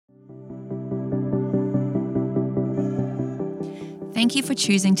Thank you for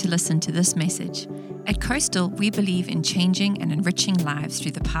choosing to listen to this message. At Coastal, we believe in changing and enriching lives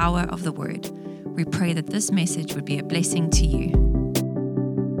through the power of the Word. We pray that this message would be a blessing to you.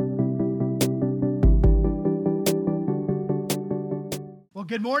 Well,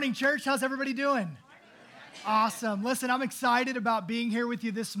 good morning, church. How's everybody doing? Awesome. Listen, I'm excited about being here with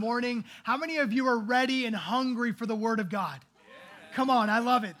you this morning. How many of you are ready and hungry for the Word of God? Come on, I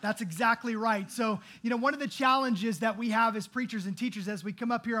love it. That's exactly right. So, one of the challenges that we have as preachers and teachers as we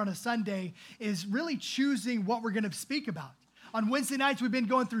come up here on a Sunday is really choosing what we're going to speak about. On Wednesday nights, we've been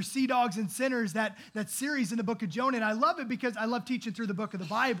going through Sea Dogs and Sinners, that series in the book of Jonah, and I love it because I love teaching through the book of the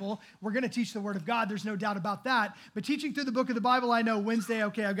Bible. We're going to teach the Word of God. There's no doubt about that. But teaching through the book of the Bible, I know Wednesday,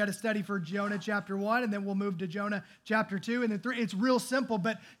 okay, I've got to study for Jonah chapter 1, and then we'll move to Jonah chapter 2, and then 3. It's real simple,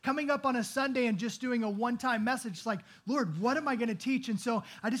 but coming up on a Sunday and just doing a one-time message, it's like, Lord, what am I going to teach? And so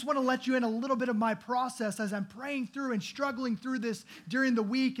I just want to let you in a little bit of my process as I'm praying through and struggling through this during the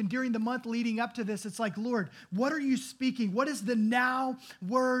week and during the month leading up to this. It's like, Lord, what are you speaking? What is the now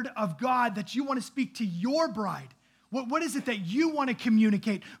word of God that you want to speak to your bride? What is it that you want to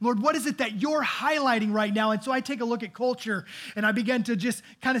communicate? Lord, what is it that you're highlighting right now? And so I take a look at culture and I begin to just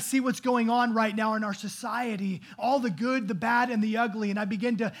kind of see what's going on right now in our society, all the good, the bad, and the ugly. And I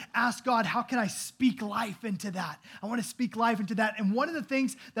begin to ask God, how can I speak life into that? I want to speak life into that. And one of the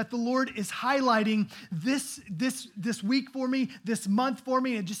things that the Lord is highlighting this week for me, this month for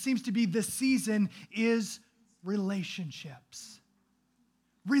me, and it just seems to be this season, is relationships.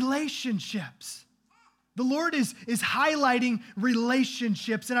 Relationships. The Lord is highlighting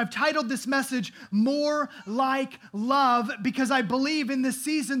relationships, and I've titled this message, More Like Love, because I believe in this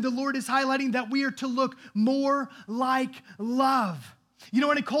season the Lord is highlighting that we are to look more like love. In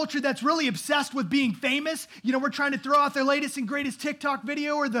a culture that's really obsessed with being famous, we're trying to throw out the latest and greatest TikTok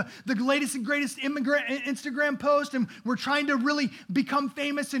video or the latest and greatest Instagram post, and we're trying to really become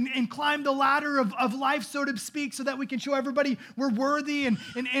famous and climb the ladder of life, so to speak, so that we can show everybody we're worthy. And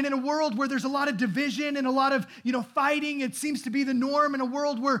in a world where there's a lot of division and a lot of, fighting, it seems to be the norm in a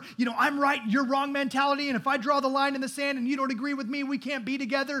world where, I'm right, you're wrong mentality, and if I draw the line in the sand and you don't agree with me, we can't be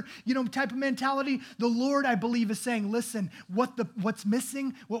together, type of mentality. The Lord, I believe, is saying, listen, what's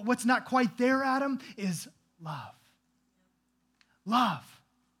missing, what's not quite there, Adam, is love. Love.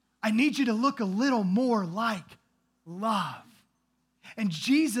 I need you to look a little more like love. And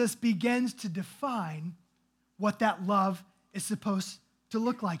Jesus begins to define what that love is supposed to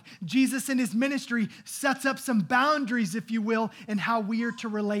look like. Jesus in his ministry sets up some boundaries, if you will, in how we are to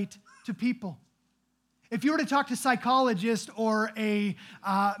relate to people. If you were to talk to a psychologist or a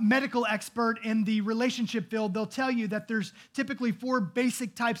medical expert in the relationship field, they'll tell you that there's typically 4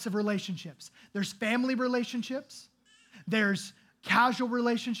 basic types of relationships. There's family relationships, there's casual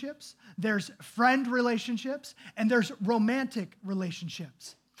relationships, there's friend relationships, and there's romantic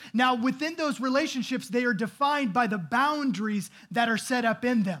relationships. Now, within those relationships, they are defined by the boundaries that are set up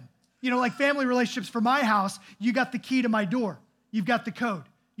in them. Like family relationships for my house, you got the key to my door. You've got the code.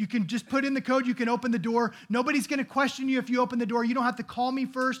 You can just put in the code, you can open the door. Nobody's going to question you if you open the door. You don't have to call me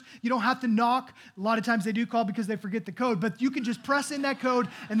first. You don't have to knock. A lot of times they do call because they forget the code, but you can just press in that code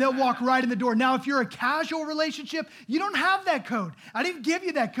and they'll walk right in the door. Now, if you're a casual relationship, you don't have that code. I didn't give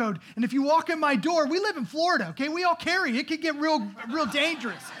you that code. And if you walk in my door, we live in Florida, okay? We all carry. It could get real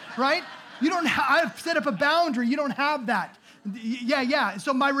dangerous, right? I've set up a boundary. You don't have that. Yeah.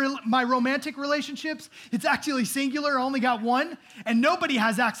 So my romantic relationships, it's actually singular. I only got one, and nobody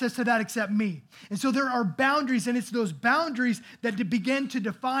has access to that except me. And so there are boundaries, and it's those boundaries that begin to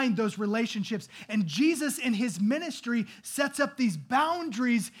define those relationships. And Jesus in his ministry sets up these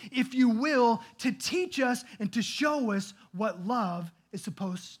boundaries, if you will, to teach us and to show us what love is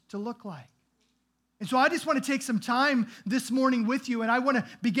supposed to look like. And so I just want to take some time this morning with you, and I want to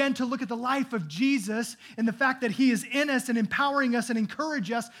begin to look at the life of Jesus and the fact that he is in us and empowering us and encourage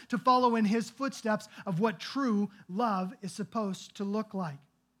us to follow in his footsteps of what true love is supposed to look like.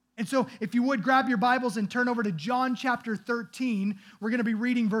 And so if you would, grab your Bibles and turn over to John chapter 13. We're going to be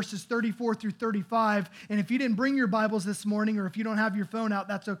reading verses 34 through 35. And if you didn't bring your Bibles this morning, or if you don't have your phone out,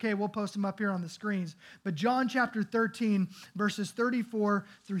 that's okay. We'll post them up here on the screens. But John chapter 13, verses 34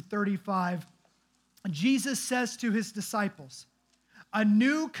 through 35. Jesus says to his disciples, "A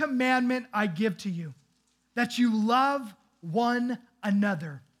new commandment I give to you, that you love one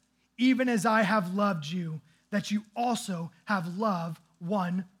another, even as I have loved you, that you also have love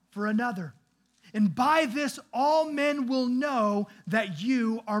one for another. And by this all men will know that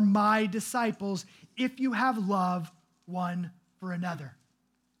you are my disciples, if you have love one for another."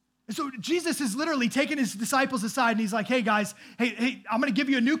 And so Jesus is literally taking his disciples aside and he's like, hey guys, hey, I'm gonna give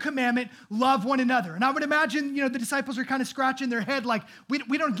you a new commandment, love one another. And I would imagine, the disciples are kind of scratching their head like,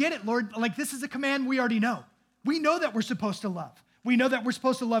 we don't get it, Lord. Like, this is a command we already know. We know that we're supposed to love. We know that we're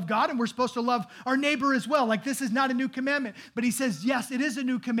supposed to love God and we're supposed to love our neighbor as well. Like, this is not a new commandment. But he says, yes, it is a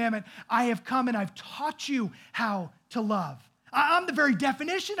new commandment. I have come and I've taught you how to love. I'm the very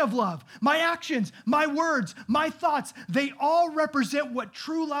definition of love. My actions, my words, my thoughts, they all represent what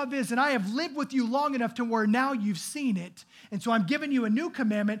true love is. And I have lived with you long enough to where now you've seen it. And so I'm giving you a new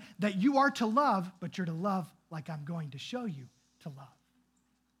commandment that you are to love, but you're to love like I'm going to show you to love.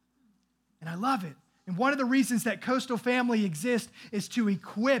 And I love it. And one of the reasons that Coastal Family exists is to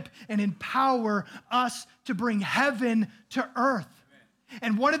equip and empower us to bring heaven to earth.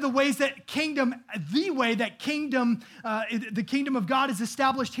 And one of the ways that the kingdom of God is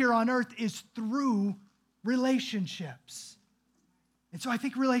established here on earth is through relationships. And so I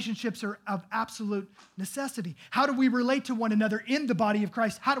think relationships are of absolute necessity. How do we relate to one another in the body of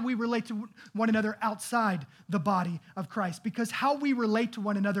Christ? How do we relate to one another outside the body of Christ? Because how we relate to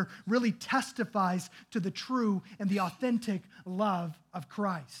one another really testifies to the true and the authentic love of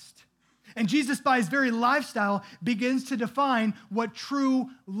Christ. And Jesus, by his very lifestyle, begins to define what true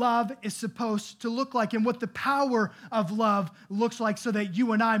love is supposed to look like and what the power of love looks like so that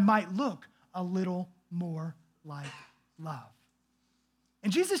you and I might look a little more like love.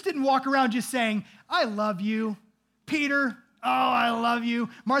 And Jesus didn't walk around just saying, I love you. Peter, oh, I love you.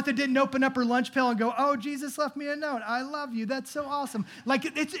 Martha didn't open up her lunch pail and go, oh, Jesus left me a note. I love you. That's so awesome. Like,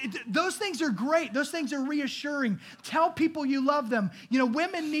 those things are great. Those things are reassuring. Tell people you love them.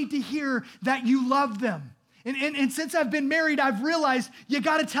 Women need to hear that you love them. And since I've been married, I've realized you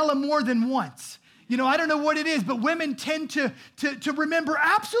got to tell them more than once. I don't know what it is, but women tend to remember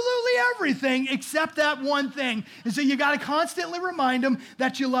absolutely everything except that one thing. And so you got to constantly remind them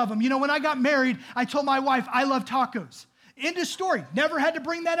that you love them. When I got married, I told my wife, I love tacos. End of story. Never had to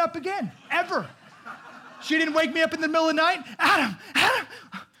bring that up again, ever. She didn't wake me up in the middle of the night. Adam,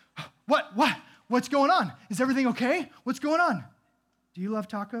 what's going on? Is everything okay? What's going on? Do you love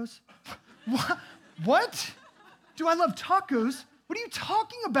tacos? What? Do I love tacos? What are you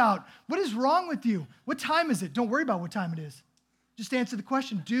talking about? What is wrong with you? What time is it? Don't worry about what time it is. Just answer the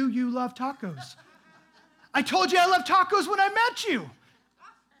question, do you love tacos? I told you I love tacos when I met you.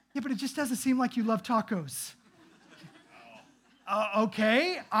 Yeah, but it just doesn't seem like you love tacos.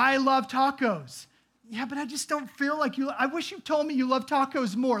 Okay, I love tacos. Yeah, but I just don't feel like you. I wish you told me you love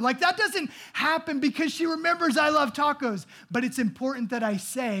tacos more. Like, that doesn't happen because she remembers I love tacos. But it's important that I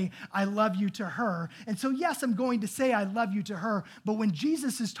say I love you to her. And so, yes, I'm going to say I love you to her. But when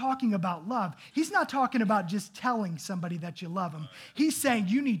Jesus is talking about love, he's not talking about just telling somebody that you love them. He's saying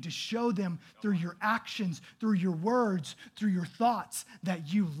you need to show them through your actions, through your words, through your thoughts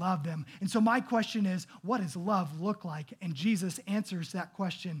that you love them. And so my question is, what does love look like? And Jesus answers that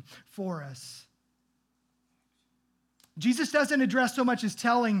question for us. Jesus doesn't address so much as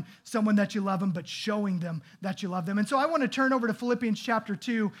telling someone that you love them, but showing them that you love them. And so I want to turn over to Philippians chapter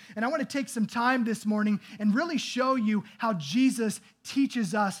 2, and I want to take some time this morning and really show you how Jesus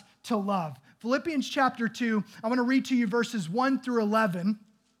teaches us to love. Philippians chapter 2, I want to read to you verses 1 through 11,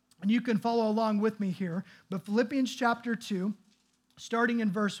 and you can follow along with me here. But Philippians chapter 2, starting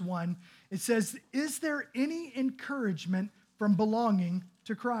in verse 1, it says, "Is there any encouragement from belonging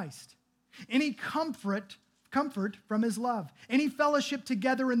to Christ? Any comfort from his love? Any fellowship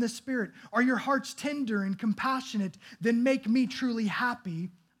together in the Spirit? Are your hearts tender and compassionate? Then make me truly happy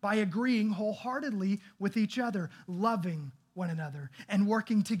by agreeing wholeheartedly with each other, loving one another, and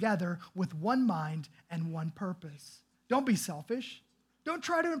working together with one mind and one purpose. Don't be selfish. Don't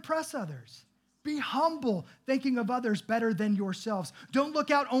try to impress others. Be humble, thinking of others better than yourselves. Don't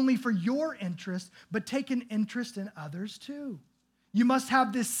look out only for your interest, but take an interest in others too. You must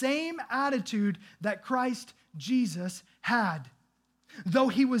have this same attitude that Christ Jesus had. Though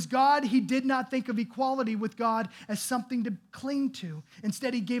he was God, he did not think of equality with God as something to cling to.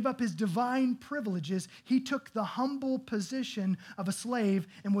 Instead, he gave up his divine privileges. He took the humble position of a slave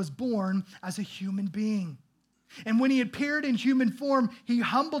and was born as a human being. And when he appeared in human form, he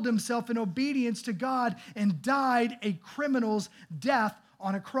humbled himself in obedience to God and died a criminal's death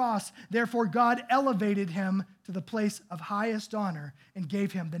on a cross. Therefore, God elevated him to the place of highest honor and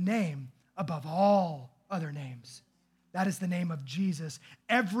gave him the name above all other names. That is the name of Jesus.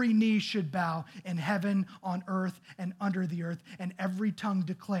 Every knee should bow in heaven, on earth, and under the earth, and every tongue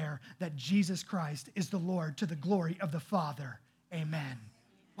declare that Jesus Christ is the Lord to the glory of the Father. Amen.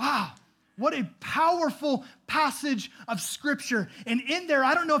 Wow. What a powerful passage of Scripture. And in there,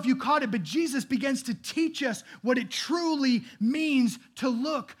 I don't know if you caught it, but Jesus begins to teach us what it truly means to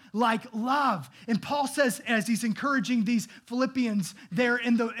look like love. And Paul says, as he's encouraging these Philippians there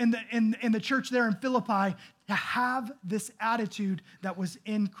in the church there in Philippi, to have this attitude that was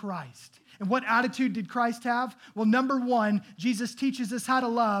in Christ. And what attitude did Christ have? Well, number one, Jesus teaches us how to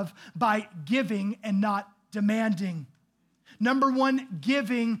love by giving and not demanding. Number one,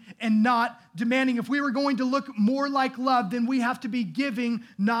 giving and not demanding. If we were going to look more like love, then we have to be giving,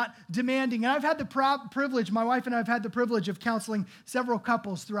 not demanding. And I've had the privilege, my wife and I have had the privilege of counseling several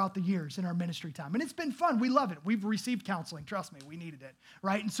couples throughout the years in our ministry time. And it's been fun. We love it. We've received counseling. Trust me, we needed it,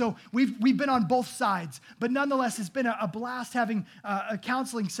 right? And so we've been on both sides. But nonetheless, it's been a blast having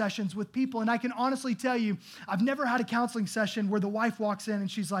counseling sessions with people. And I can honestly tell you, I've never had a counseling session where the wife walks in and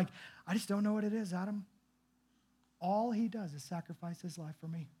she's like, I just don't know what it is, Adam. All he does is sacrifice his life for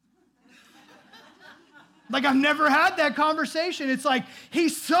me. Like, I've never had that conversation. It's like,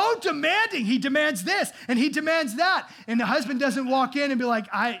 he's so demanding. He demands this and he demands that. And the husband doesn't walk in and be like,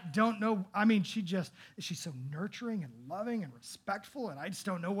 I don't know. I mean, she's so nurturing and loving and respectful, and I just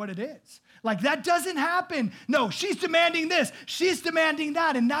don't know what it is. Like, that doesn't happen. No, she's demanding this. She's demanding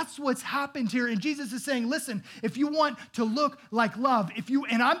that. And that's what's happened here. And Jesus is saying, listen, if you want to look like love,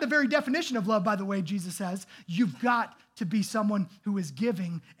 and I'm the very definition of love, by the way, Jesus says, you've got to be someone who is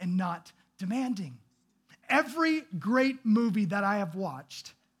giving and not demanding. Every great movie that I have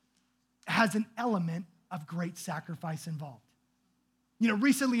watched has an element of great sacrifice involved. You know,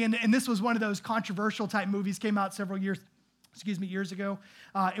 recently, and this was one of those controversial type movies, came out several years ago.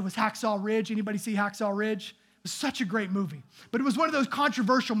 It was Hacksaw Ridge. Anybody see Hacksaw Ridge? It was such a great movie. But it was one of those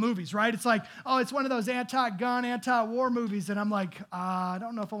controversial movies, right? It's like, oh, it's one of those anti-gun, anti-war movies. And I'm like, I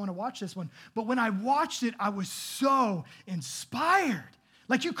don't know if I want to watch this one. But when I watched it, I was so inspired.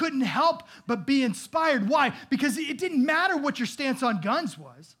 Like, you couldn't help but be inspired. Why? Because it didn't matter what your stance on guns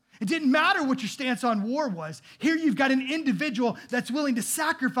was. It didn't matter what your stance on war was. Here you've got an individual that's willing to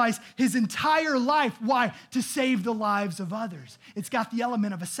sacrifice his entire life. Why? To save the lives of others. It's got the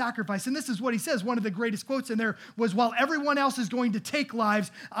element of a sacrifice. And this is what he says. One of the greatest quotes in there was, while everyone else is going to take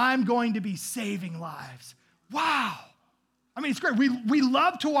lives, I'm going to be saving lives. Wow. I mean, it's great. We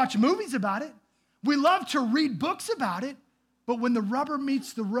love to watch movies about it. We love to read books about it. But when the rubber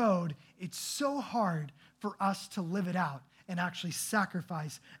meets the road, it's so hard for us to live it out and actually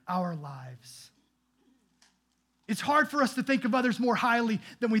sacrifice our lives. It's hard for us to think of others more highly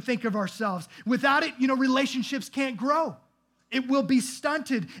than we think of ourselves. Without it, relationships can't grow. It will be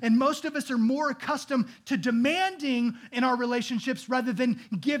stunted. And most of us are more accustomed to demanding in our relationships rather than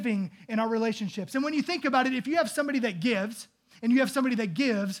giving in our relationships. And when you think about it, if you have somebody that gives and you have somebody that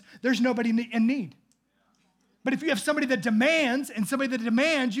gives, there's nobody in need. But if you have somebody that demands and somebody that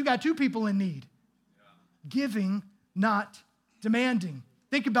demands, you got two people in need. Giving, not demanding.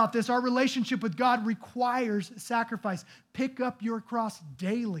 Think about this. Our relationship with God requires sacrifice. Pick up your cross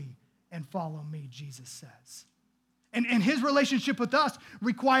daily and follow me, Jesus says. And his relationship with us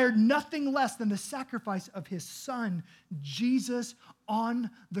required nothing less than the sacrifice of his son, Jesus,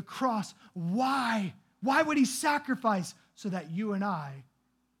 on the cross. Why? Why would he sacrifice? So that you and I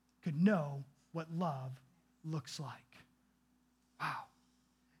could know what love looks like. Wow.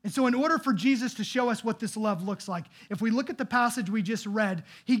 And so in order for Jesus to show us what this love looks like, if we look at the passage we just read,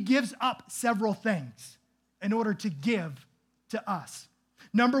 he gives up several things in order to give to us.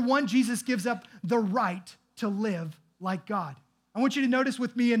 Number one, Jesus gives up the right to live like God. I want you to notice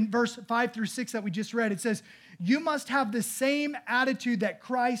with me in verse 5 through 6 that we just read, it says, you must have the same attitude that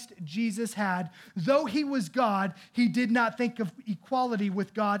Christ Jesus had. Though he was God, he did not think of equality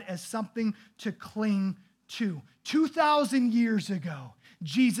with God as something to cling to. 2,000 years ago,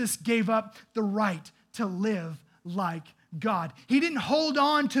 Jesus gave up the right to live like God. He didn't hold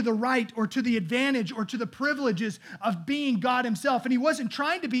on to the right or to the advantage or to the privileges of being God himself. And he wasn't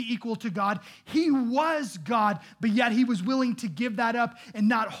trying to be equal to God. He was God, but yet he was willing to give that up and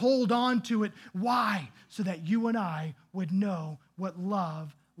not hold on to it. Why? So that you and I would know what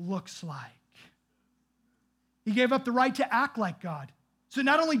love looks like. He gave up the right to act like God. So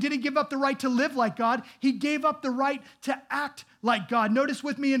not only did he give up the right to live like God, he gave up the right to act like God. Notice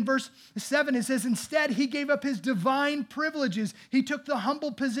with me in verse 7, it says, instead, he gave up his divine privileges. He took the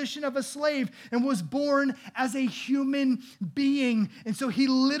humble position of a slave and was born as a human being. And so he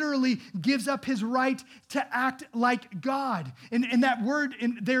literally gives up his right to act like God. And that word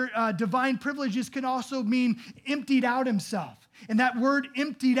in their divine privileges can also mean emptied out himself. And that word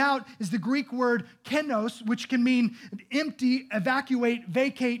emptied out is the Greek word kenos, which can mean empty, evacuate,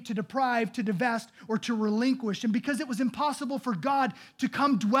 vacate, to deprive, to divest, or to relinquish. And because it was impossible for God to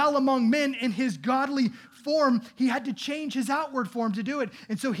come dwell among men in his godly form, he had to change his outward form to do it.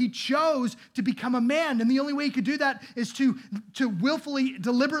 And so he chose to become a man. And the only way he could do that is to willfully,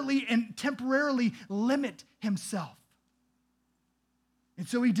 deliberately, and temporarily limit himself. And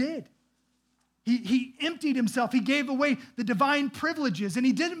so he did. He emptied himself. He gave away the divine privileges, and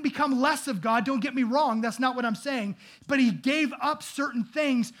he didn't become less of God. Don't get me wrong. That's not what I'm saying. But he gave up certain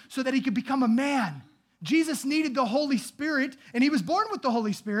things so that he could become a man. Jesus needed the Holy Spirit, and he was born with the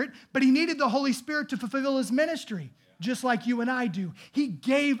Holy Spirit, but he needed the Holy Spirit to fulfill his ministry, just like you and I do. He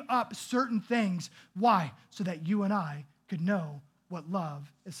gave up certain things. Why? So that you and I could know what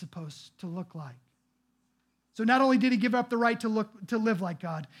love is supposed to look like. So not only did he give up the right to live like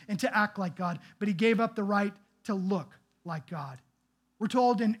God and to act like God, but he gave up the right to look like God. We're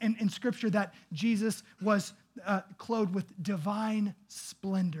told in Scripture that Jesus was clothed with divine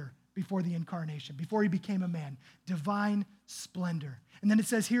splendor before the incarnation, before he became a man. Divine splendor. And then it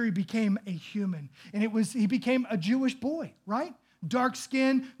says here he became a human. And he became a Jewish boy, right? Dark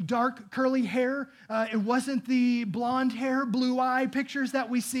skin, dark curly hair. It wasn't the blonde hair, blue eye pictures that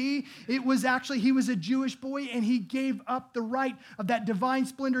we see. It was actually, he was a Jewish boy, and he gave up the right of that divine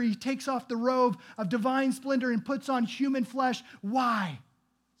splendor. He takes off the robe of divine splendor and puts on human flesh. Why?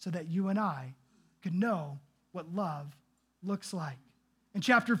 So that you and I could know what love looks like. In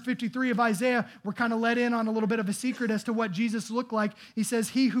chapter 53 of Isaiah, we're kind of let in on a little bit of a secret as to what Jesus looked like. He says,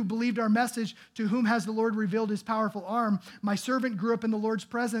 "He who believed our message, to whom has the Lord revealed his powerful arm. My servant grew up in the Lord's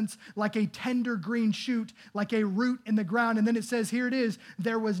presence like a tender green shoot, like a root in the ground." And then it says, here it is,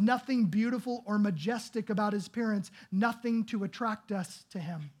 "There was nothing beautiful or majestic about his appearance, nothing to attract us to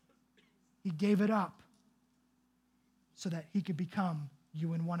him." He gave it up so that he could become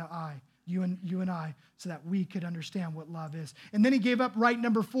you and I, so that we could understand what love is. And then he gave up right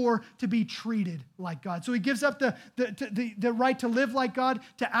number 4, to be treated like God. So he gives up the right to live like God,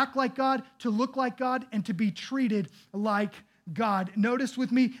 to act like God, to look like God, and to be treated like God. Notice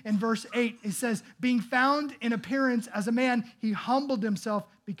with me in verse 8, it says, "Being found in appearance as a man, he humbled himself,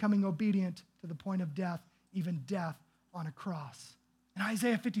 becoming obedient to the point of death, even death on a cross." And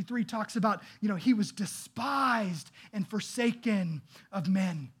Isaiah 53 talks about, he was despised and forsaken of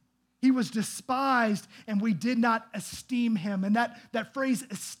men. He was despised, and we did not esteem him. And that phrase,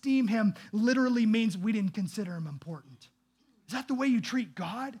 esteem him, literally means we didn't consider him important. Is that the way you treat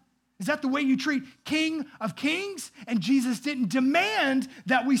God? Is that the way you treat King of Kings? And Jesus didn't demand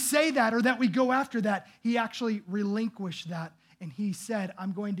that we say that or that we go after that. He actually relinquished that, and he said,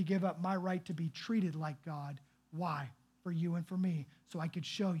 "I'm going to give up my right to be treated like God." Why? For you and for me, so I could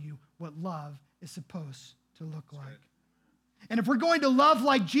show you what love is supposed to look like. And if we're going to love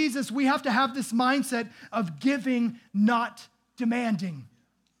like Jesus, we have to have this mindset of giving, not demanding.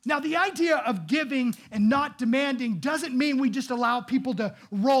 Now, the idea of giving and not demanding doesn't mean we just allow people to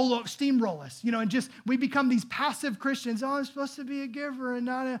steamroll us, and we become these passive Christians. "Oh, I'm supposed to be a giver and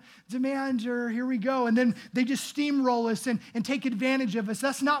not a demander. Here we go." And then they just steamroll us and take advantage of us.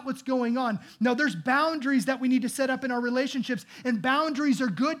 That's not what's going on. No, there's boundaries that we need to set up in our relationships, and boundaries are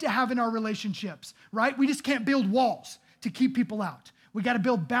good to have in our relationships, right? We just can't build walls to keep people out. We got to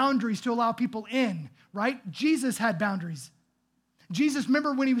build boundaries to allow people in, right? Jesus had boundaries. Jesus,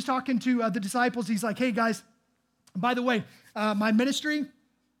 remember when he was talking to the disciples, he's like, "Hey guys, by the way, my ministry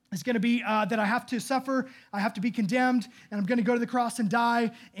is going to be that I have to suffer, I have to be condemned, and I'm going to go to the cross and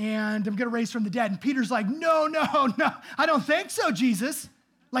die, and I'm going to raise from the dead." And Peter's like, no, I don't think so, Jesus.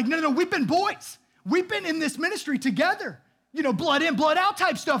 Like, no, we've been boys. We've been in this ministry together. Blood in, blood out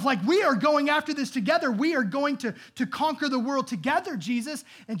type stuff. Like, we are going after this together. We are going to conquer the world together, Jesus.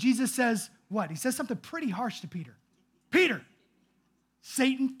 And Jesus says what? He says something pretty harsh to Peter. "Peter,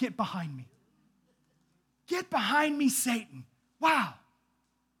 Satan, get behind me. Get behind me, Satan." Wow.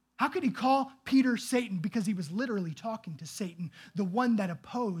 How could he call Peter Satan? Because he was literally talking to Satan, the one that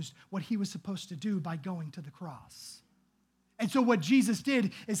opposed what he was supposed to do by going to the cross. And so what Jesus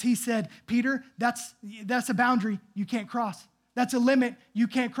did is he said, "Peter, that's a boundary you can't cross. That's a limit you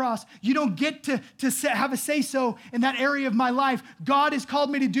can't cross. You don't get to have a say-so in that area of my life. God has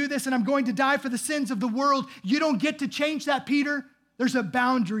called me to do this, and I'm going to die for the sins of the world. You don't get to change that, Peter. There's a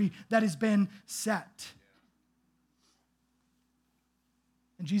boundary that has been set."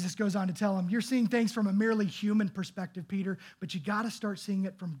 And Jesus goes on to tell him, "You're seeing things from a merely human perspective, Peter, but you got to start seeing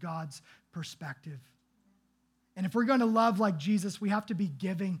it from God's perspective." And if we're going to love like Jesus, we have to be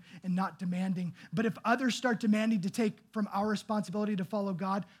giving and not demanding. But if others start demanding to take from our responsibility to follow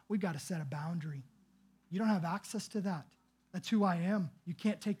God, we've got to set a boundary. You don't have access to that. That's who I am. You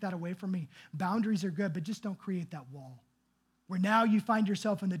can't take that away from me. Boundaries are good, but just don't create that wall where now you find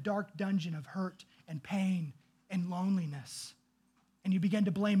yourself in the dark dungeon of hurt and pain and loneliness. And you begin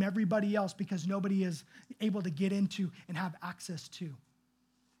to blame everybody else because nobody is able to get into and have access to.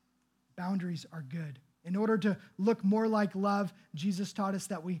 Boundaries are good. In order to look more like love, Jesus taught us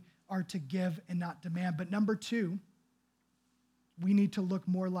that we are to give and not demand. But number 2, we need to look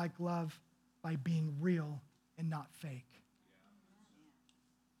more like love by being real and not fake.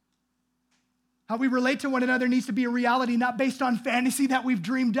 How we relate to one another needs to be a reality, not based on fantasy that we've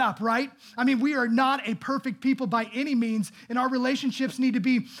dreamed up, right? I mean, we are not a perfect people by any means, and our relationships need to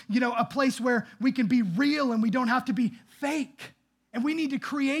be, a place where we can be real and we don't have to be fake. And we need to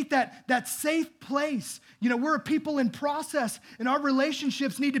create that safe place. We're a people in process, and our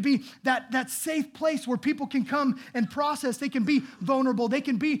relationships need to be that safe place where people can come and process. They can be vulnerable. They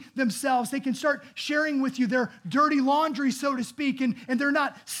can be themselves. They can start sharing with you their dirty laundry, so to speak, and they're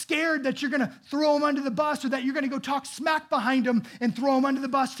not scared that you're going to throw them under the bus or that you're going to go talk smack behind them and throw them under the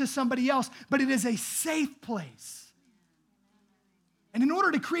bus to somebody else. But it is a safe place. And in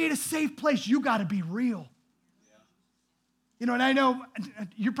order to create a safe place, you got to be real. And I know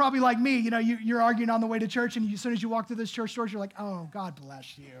you're probably like me, you're arguing on the way to church, and as soon as you walk through this church doors, you're like, oh, God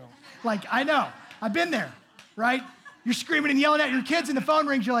bless you. Like, I know. I've been there, right? You're screaming and yelling at your kids, and the phone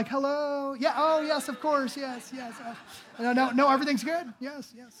rings. You're like, hello? Yeah, oh, yes, of course, yes. No, everything's good.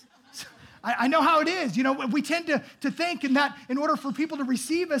 Yes. I know how it is. We tend to think that in order for people to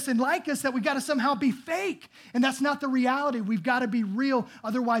receive us and like us, that we got to somehow be fake. And that's not the reality. We've got to be real.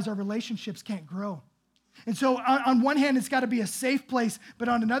 Otherwise, our relationships can't grow. And so on one hand, it's got to be a safe place, but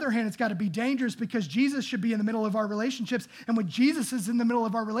on another hand, it's got to be dangerous because Jesus should be in the middle of our relationships. And when Jesus is in the middle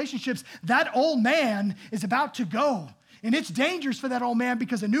of our relationships, that old man is about to go. And it's dangerous for that old man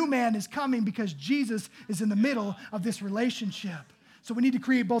because a new man is coming because Jesus is in the middle of this relationship. So we need to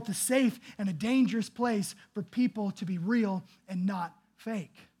create both a safe and a dangerous place for people to be real and not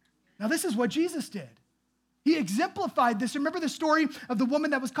fake. Now, this is what Jesus did. He exemplified this. Remember the story of the woman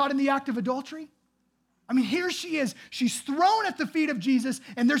that was caught in the act of adultery? I mean, here she is. She's thrown at the feet of Jesus,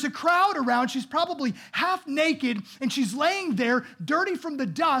 and there's a crowd around. She's probably half naked, and she's laying there, dirty from the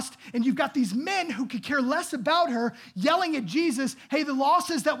dust, and you've got these men who could care less about her yelling at Jesus, hey, the law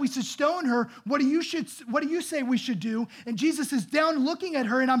says that we should stone her. What do you say we should do? And Jesus is down looking at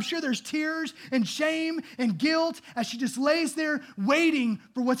her, and I'm sure there's tears and shame and guilt as she just lays there waiting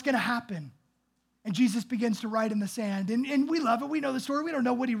for what's going to happen. And Jesus begins to write in the sand. And we love it. We know the story. We don't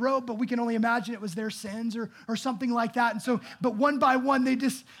know what he wrote, but we can only imagine it was their sins or something like that. And so, but one by one, they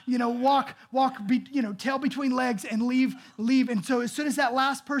just, walk, tail between legs and leave. And so as soon as that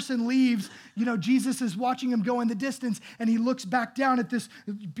last person leaves, Jesus is watching him go in the distance, and he looks back down at this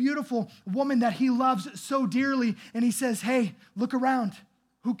beautiful woman that he loves so dearly. And he says, hey, look around.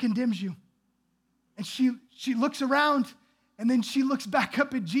 Who condemns you? And she looks around, and then she looks back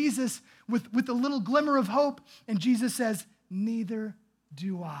up at Jesus with a little glimmer of hope, and Jesus says, neither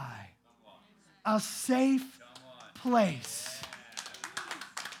do I. A safe place.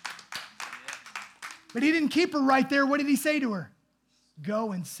 But he didn't keep her right there. What did he say to her?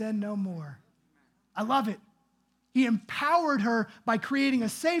 Go and sin no more. I love it. He empowered her by creating a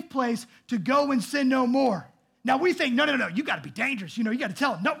safe place to go and sin no more. Now we think, no, you got to be dangerous. You got to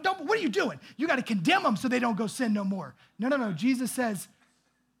tell them, no, don't, what are you doing? You got to condemn them so they don't go sin no more. No. Jesus says,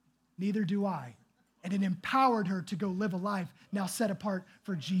 neither do I. And it empowered her to go live a life now set apart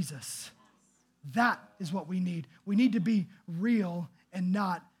for Jesus. That is what we need. We need to be real and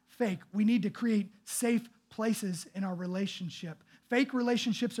not fake. We need to create safe places in our relationship. Fake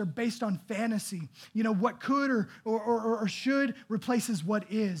relationships are based on fantasy. What could or should replaces what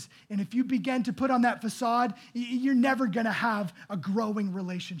is. And if you begin to put on that facade, you're never going to have a growing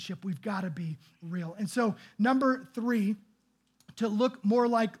relationship. We've got to be real. And so, number 3, to look more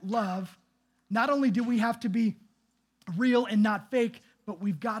like love, not only do we have to be real and not fake, but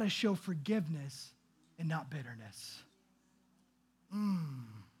we've got to show forgiveness and not bitterness.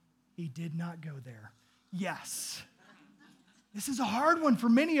 He did not go there. Yes. This is a hard one for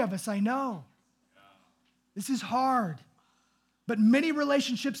many of us, I know. This is hard. But many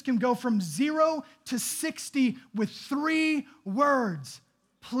relationships can go from 0 to 60 with 3 words.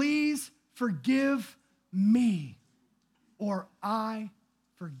 Please forgive me, or I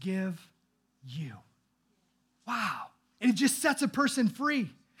forgive you. Wow. And it just sets a person free.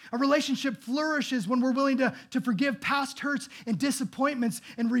 A relationship flourishes when we're willing to forgive past hurts and disappointments,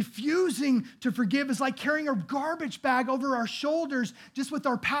 and refusing to forgive is like carrying a garbage bag over our shoulders just with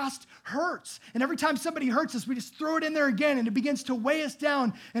our past hurts. And every time somebody hurts us, we just throw it in there again, and it begins to weigh us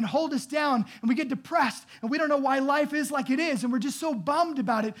down and hold us down, and we get depressed, and we don't know why life is like it is, and we're just so bummed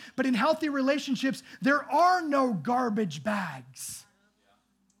about it. But in healthy relationships, there are no garbage bags.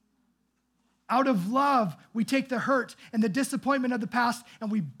 Out of love, we take the hurt and the disappointment of the past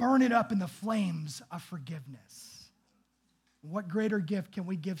and we burn it up in the flames of forgiveness. What greater gift can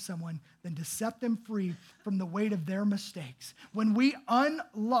we give someone than to set them free from the weight of their mistakes? When we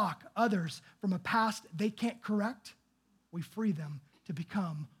unlock others from a past they can't correct, we free them to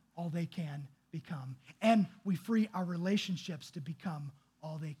become all they can become. And we free our relationships to become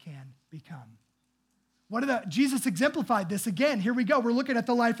all they can become. Jesus exemplified this again. Here we go. We're looking at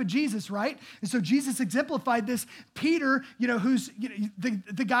the life of Jesus, right? And so Jesus exemplified this. Peter, who's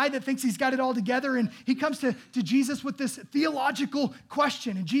the guy that thinks he's got it all together, and he comes to Jesus with this theological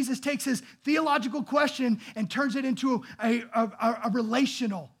question. And Jesus takes his theological question and turns it into a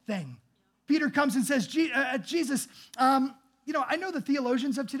relational thing. Peter comes and says, Jesus, I know the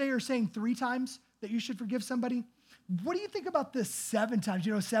theologians of today are saying 3 times that you should forgive somebody. What do you think about this 7 times?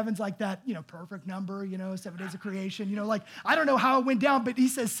 7's like that, perfect number, 7 days of creation. I don't know how it went down, but he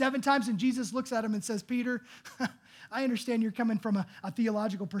says 7 times, and Jesus looks at him and says, Peter, I understand you're coming from a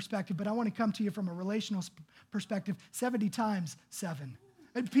theological perspective, but I want to come to you from a relational perspective. 70 times 7.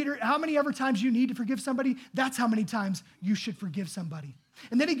 And Peter, how many ever times you need to forgive somebody, that's how many times you should forgive somebody.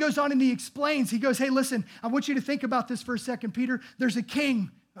 And then he goes on and he explains. He goes, hey, listen, I want you to think about this for a second, Peter. There's a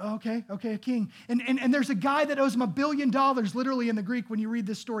king. Okay, a king. And there's a guy that owes him $1 billion. Literally in the Greek, when you read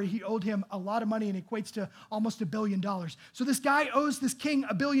this story, he owed him a lot of money, and it equates to almost $1 billion. So this guy owes this king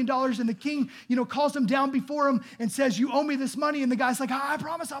 $1 billion, and the king, calls him down before him and says, you owe me this money. And the guy's like, I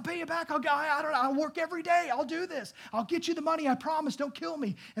promise I'll pay you back. I'll work every day. I'll do this. I'll get you the money. I promise. Don't kill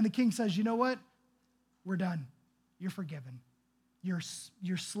me. And the king says, you know what? We're done. You're forgiven. Your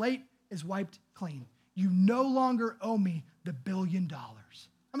slate is wiped clean. You no longer owe me the $1 billion.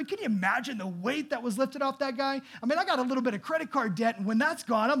 I mean, can you imagine the weight that was lifted off that guy? I mean, I got a little bit of credit card debt, and when that's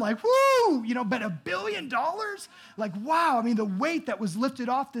gone, I'm like, whoo, but $1 billion? Like, wow, I mean, the weight that was lifted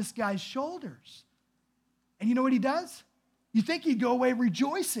off this guy's shoulders. And you know what he does? You think he'd go away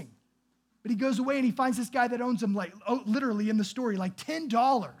rejoicing, but he goes away and he finds this guy that owns him, literally in the story, like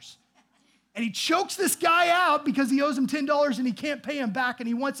 $10. And he chokes this guy out because he owes him $10 and he can't pay him back, and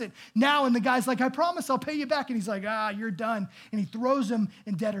he wants it now. And the guy's like, I promise I'll pay you back. And he's like, you're done. And he throws him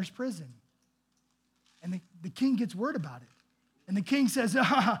in debtor's prison. And the king gets word about it. And the king says,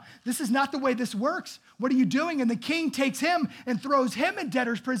 this is not the way this works. What are you doing? And the king takes him and throws him in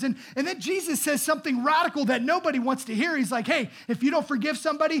debtor's prison. And then Jesus says something radical that nobody wants to hear. He's like, hey, if you don't forgive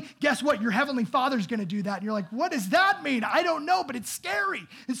somebody, guess what? Your heavenly Father's going to do that. And you're like, what does that mean? I don't know, but it's scary.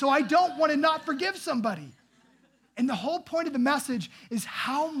 And so I don't want to not forgive somebody. And the whole point of the message is,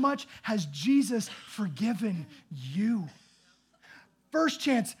 how much has Jesus forgiven you? First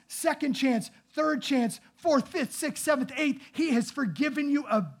chance, second chance, third chance, fourth, fifth, sixth, seventh, eighth. He has forgiven you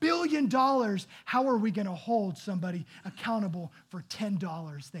 $1 billion. How are we going to hold somebody accountable for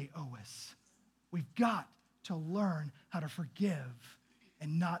 $10 they owe us? We've got to learn how to forgive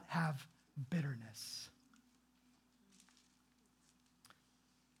and not have bitterness.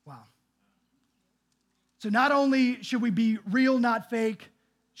 Wow. So not only should we be real, not fake,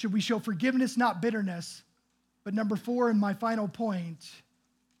 should we show forgiveness, not bitterness, but number 4, and my final point,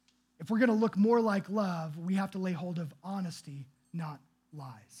 if we're going to look more like love, we have to lay hold of honesty, not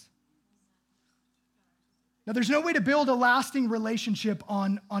lies. Now, there's no way to build a lasting relationship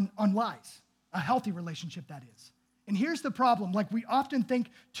on lies, a healthy relationship, that is. And here's the problem. We often think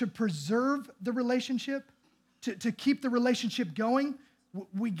to preserve the relationship, to keep the relationship going,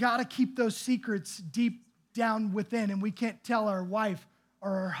 we got to keep those secrets deep down within, and we can't tell our wife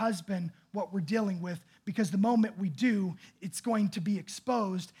or our husband what we're dealing with, because the moment we do, it's going to be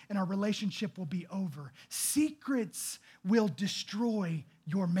exposed and our relationship will be over. Secrets will destroy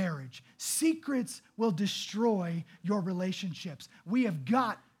your marriage. Secrets will destroy your relationships. We have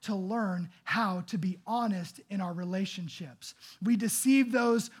got to learn how to be honest in our relationships. We deceive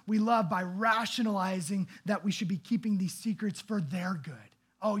those we love by rationalizing that we should be keeping these secrets for their good.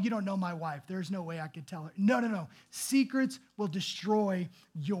 Oh, you don't know my wife. There's no way I could tell her. No. Secrets will destroy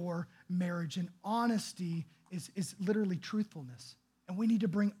your marriage. And honesty is literally truthfulness. And we need to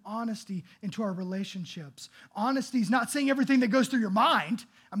bring honesty into our relationships. Honesty is not saying everything that goes through your mind.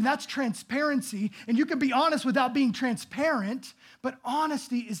 I mean, that's transparency. And you can be honest without being transparent. But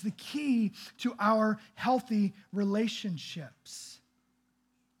honesty is the key to our healthy relationships.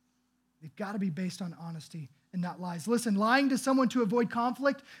 They've got to be based on honesty and not lies. Listen, lying to someone to avoid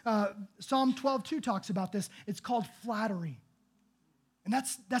conflict, Psalm 12:2 talks about this. It's called flattery. And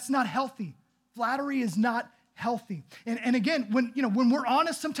that's not healthy. Flattery is not healthy. And again, when we're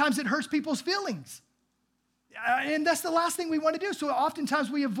honest, sometimes it hurts people's feelings. And that's the last thing we want to do. So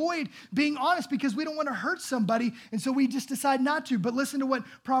oftentimes we avoid being honest because we don't want to hurt somebody, and so we just decide not to. But listen to what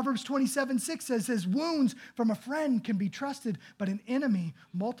Proverbs 27:6 says. It says, wounds from a friend can be trusted, but an enemy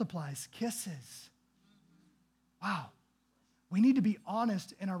multiplies kisses. Wow. We need to be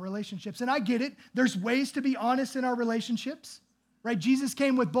honest in our relationships. And I get it. There's ways to be honest in our relationships, right? Jesus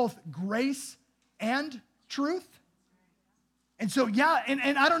came with both grace and truth. And so, yeah,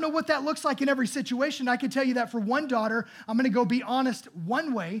 and I don't know what that looks like in every situation. I can tell you that for one daughter, I'm going to go be honest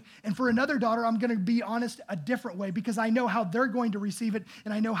one way, and for another daughter, I'm going to be honest a different way because I know how they're going to receive it,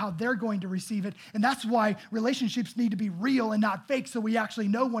 and I know how they're going to receive it. And that's why relationships need to be real and not fake, so we actually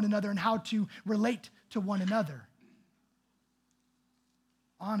know one another and how to relate to one another.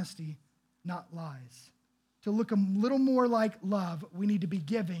 Honesty, not lies. To look a little more like love, we need to be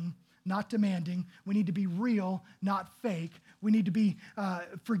giving, not demanding. We need to be real, not fake. We need to be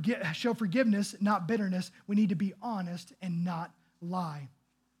show forgiveness, not bitterness. We need to be honest and not lie.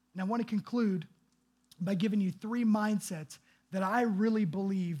 And I want to conclude by giving you 3 mindsets that I really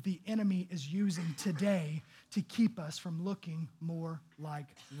believe the enemy is using today to keep us from looking more like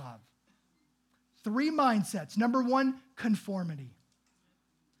love. 3 mindsets. Number 1, conformity.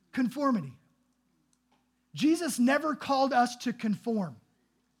 Conformity. Jesus never called us to conform.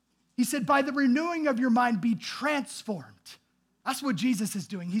 He said, by the renewing of your mind, be transformed. That's what Jesus is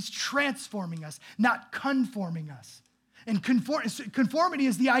doing. He's transforming us, not conforming us. And conformity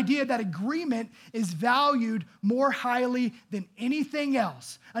is the idea that agreement is valued more highly than anything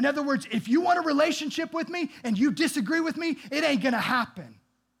else. In other words, if you want a relationship with me and you disagree with me, it ain't going to happen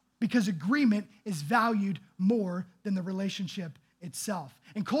because agreement is valued more than the relationship itself.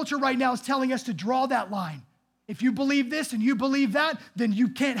 And culture right now is telling us to draw that line. If you believe this and you believe that, then you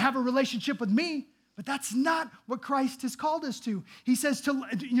can't have a relationship with me. But that's not what Christ has called us to. He says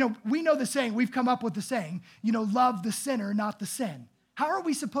we know the saying, we've come up with the saying, love the sinner, not the sin. How are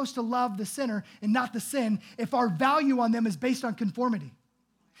we supposed to love the sinner and not the sin if our value on them is based on conformity?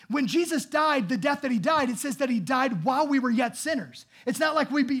 When Jesus died, the death that he died, it says that he died while we were yet sinners. It's not like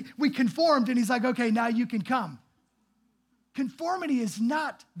we conformed and he's like, okay, now you can come. Conformity is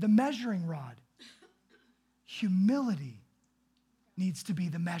not the measuring rod. Humility needs to be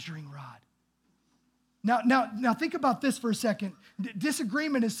the measuring rod. Now think about this for a second.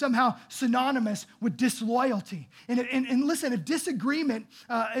 Disagreement is somehow synonymous with disloyalty. And listen, if disagreement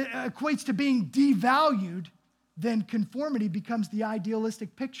equates to being devalued, then conformity becomes the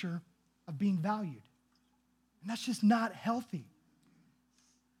idealistic picture of being valued. And that's just not healthy.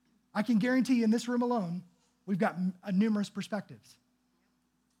 I can guarantee you in this room alone, we've got numerous perspectives.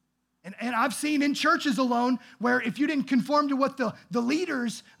 And I've seen in churches alone where if you didn't conform to what the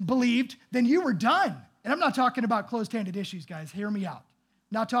leaders believed, then you were done. And I'm not talking about closed-handed issues, guys. Hear me out.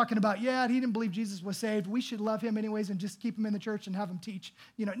 Not talking about, he didn't believe Jesus was saved. We should love him anyways and just keep him in the church and have him teach.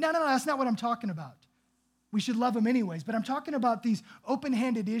 No, that's not what I'm talking about. We should love him anyways. But I'm talking about these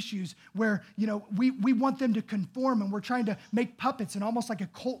open-handed issues where, we want them to conform and we're trying to make puppets and almost like a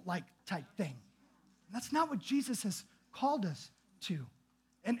cult-like type thing. And that's not what Jesus has called us to.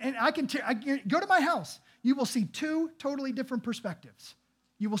 And I go to my house. You will see 2 totally different perspectives.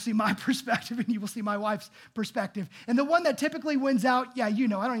 You will see my perspective and you will see my wife's perspective. And the one that typically wins out, I don't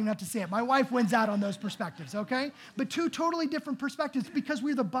even have to say it. My wife wins out on those perspectives, okay? But 2 totally different perspectives because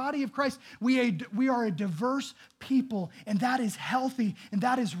we're the body of Christ. We are a diverse people, and that is healthy and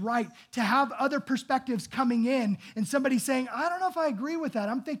that is right. To have other perspectives coming in and somebody saying, I don't know if I agree with that.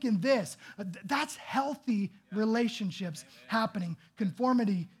 I'm thinking this. That's healthy relationships happening.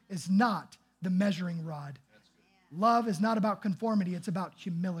 Conformity is not the measuring rod. Love is not about conformity, it's about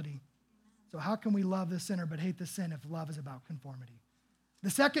humility. So how can we love the sinner but hate the sin if love is about conformity? The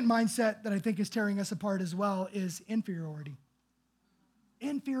second mindset that I think is tearing us apart as well is inferiority.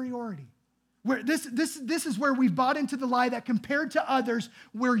 Inferiority. Where this is where we've bought into the lie that compared to others,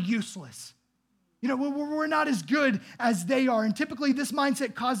 we're useless. We're not as good as they are. And typically this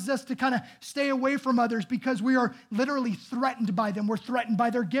mindset causes us to kind of stay away from others because we are literally threatened by them. We're threatened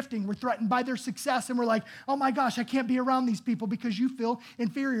by their gifting. We're threatened by their success. And we're like, oh my gosh, I can't be around these people because you feel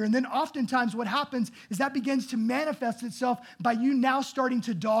inferior. And then oftentimes what happens is that begins to manifest itself by you now starting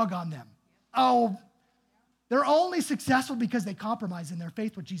to dog on them. Oh, They're only successful because they compromise in their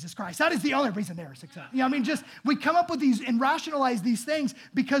faith with Jesus Christ. That is the only reason they are successful. We come up with these and rationalize these things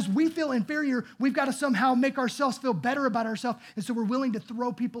because we feel inferior. We've got to somehow make ourselves feel better about ourselves. And so we're willing to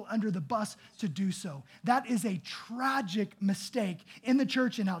throw people under the bus to do so. That is a tragic mistake in the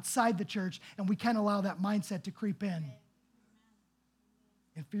church and outside the church. And we can't allow that mindset to creep in.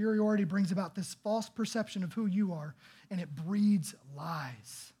 Inferiority brings about this false perception of who you are, and it breeds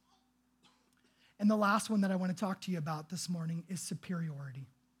lies. And the last one that I want to talk to you about this morning is superiority.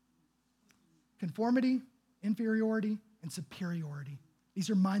 Conformity, inferiority, and superiority.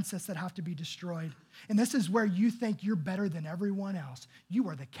 These are mindsets that have to be destroyed. And this is where you think you're better than everyone else. You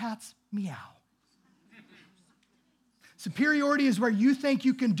are the cat's meow. Superiority is where you think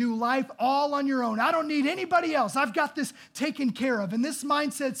you can do life all on your own. I don't need anybody else. I've got this taken care of. And this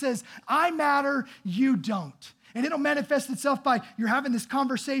mindset says, I matter, you don't. And it'll manifest itself by you're having this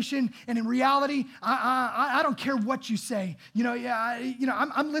conversation, and in reality, I don't care what you say.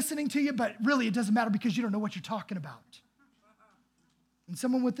 I'm listening to you, but really it doesn't matter because you don't know what you're talking about. And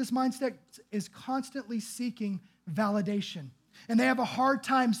someone with this mindset is constantly seeking validation. And they have a hard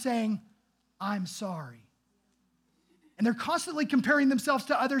time saying, I'm sorry. And they're constantly comparing themselves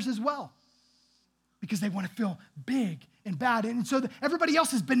to others as well because they want to feel big and bad. And so everybody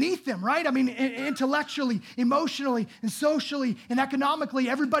else is beneath them, right? Intellectually, emotionally, and socially, and economically,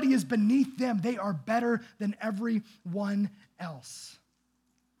 everybody is beneath them. They are better than everyone else.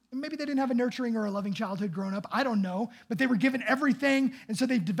 And maybe they didn't have a nurturing or a loving childhood growing up. I don't know. But they were given everything, and so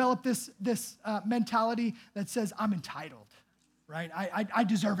they've developed this mentality that says, I'm entitled, right? I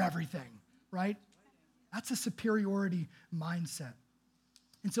deserve everything, right? That's a superiority mindset.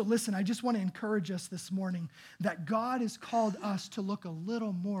 And so listen, I just want to encourage us this morning that God has called us to look a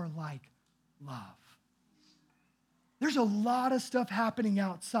little more like love. There's a lot of stuff happening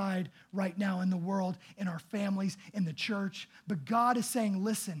outside right now in the world, in our families, in the church. But God is saying,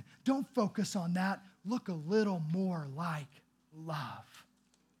 listen, don't focus on that. Look a little more like love.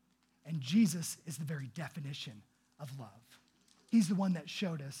 And Jesus is the very definition of love. He's the one that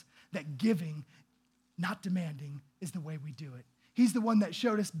showed us that giving, not demanding, is the way we do it. He's the one that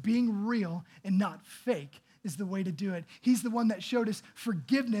showed us being real and not fake is the way to do it. He's the one that showed us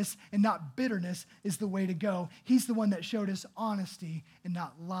forgiveness and not bitterness is the way to go. He's the one that showed us honesty and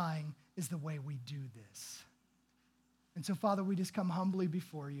not lying is the way we do this. And so, Father, we just come humbly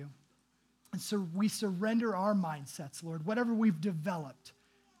before you. And so we surrender our mindsets, Lord, whatever we've developed,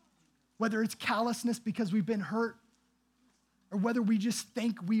 whether it's callousness because we've been hurt, or whether we just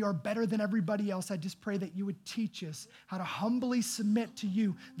think we are better than everybody else, I just pray that you would teach us how to humbly submit to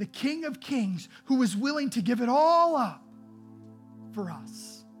you, the King of Kings, who is willing to give it all up for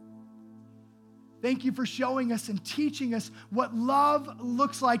us. Thank you for showing us and teaching us what love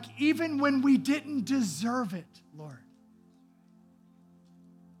looks like, even when we didn't deserve it, Lord.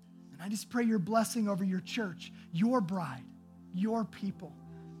 And I just pray your blessing over your church, your bride, your people.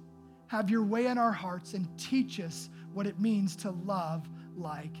 Have your way in our hearts and teach us what it means to love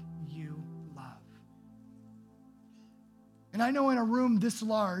like you love. And I know in a room this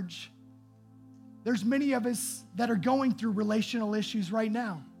large, there's many of us that are going through relational issues right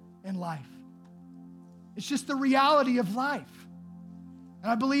now in life. It's just the reality of life.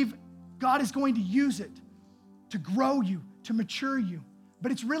 And I believe God is going to use it to grow you, to mature you.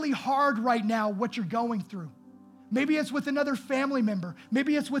 But it's really hard right now what you're going through. Maybe it's with another family member.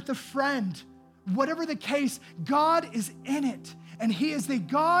 Maybe it's with a friend. Whatever the case, God is in it. And he is the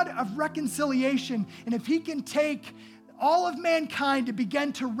God of reconciliation. And if he can take all of mankind to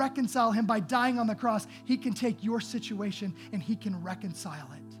begin to reconcile him by dying on the cross, he can take your situation and he can reconcile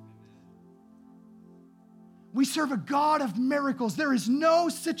it. We serve a God of miracles. There is no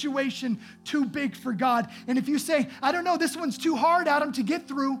situation too big for God. And if you say, I don't know, this one's too hard, Adam, to get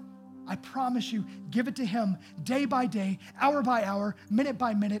through, I promise you, give it to him day by day, hour by hour, minute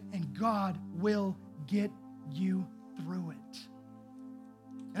by minute, and God will get you through it.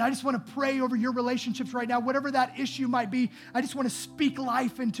 And I just want to pray over your relationships right now, whatever that issue might be. I just want to speak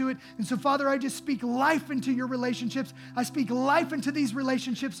life into it. And so, Father, I just speak life into your relationships. I speak life into these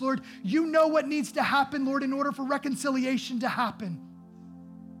relationships, Lord. You know what needs to happen, Lord, in order for reconciliation to happen.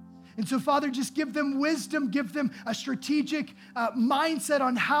 And so, Father, just give them wisdom, give them a strategic mindset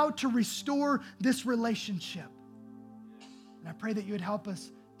on how to restore this relationship. And I pray that you would help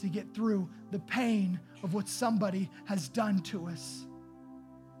us to get through the pain of what somebody has done to us.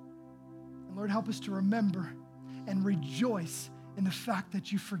 And Lord, help us to remember and rejoice in the fact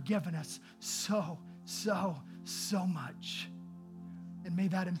that you've forgiven us so much. And may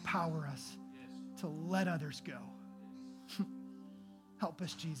that empower us to let others go. Help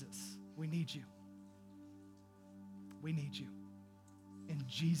us, Jesus. We need you. We need you. In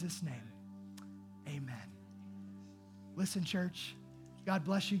Jesus' name, amen. Listen, church, God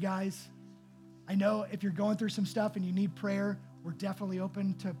bless you guys. I know if you're going through some stuff and you need prayer, we're definitely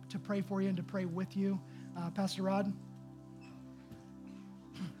open to pray for you and to pray with you. Pastor Rod?